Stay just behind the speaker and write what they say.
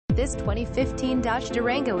This 2015 Dodge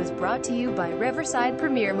Durango is brought to you by Riverside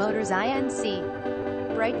Premier Motors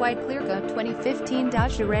Inc. Bright white clear coat 2015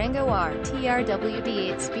 Dodge Durango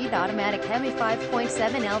RTRWD 8-speed automatic Hemi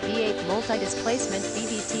 5.7L V8 multi-displacement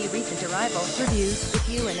VVT recent arrival. Reviews: If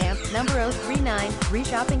you and AMP number 0393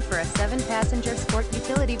 shopping for a 7-passenger sport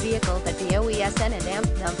utility vehicle that the OESN and AMP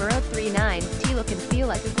number 039 T look and feel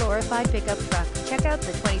like a glorified pickup truck, check out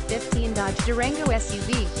the 2015 Dodge Durango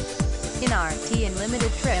SUV. In RT and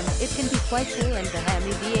limited trim, it can be quite cool, and the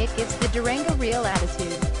Hemi V8 gives the Durango real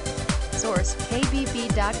attitude. Source: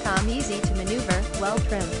 KBB.com. Easy to maneuver,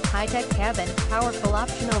 well-trimmed, high-tech cabin, powerful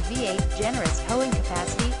optional V8, generous towing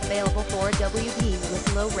capacity, available 4WD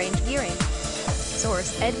with low-range gearing.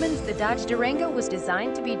 Source: Edmunds. The Dodge Durango was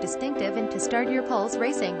designed to be distinctive and to start your pulse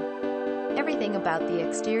racing. Everything about the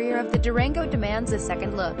exterior of the Durango demands a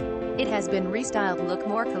second look. It has been restyled to look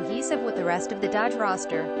more cohesive with the rest of the Dodge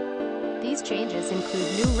roster. These changes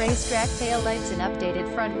include new racetrack taillights and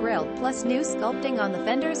updated front grille, plus new sculpting on the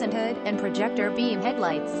fenders and hood, and projector beam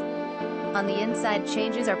headlights. On the inside,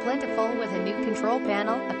 changes are plentiful with a new control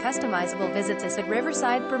panel, a customizable. Visit us at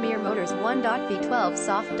Riverside Premier Motors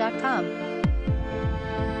 1.v12soft.com.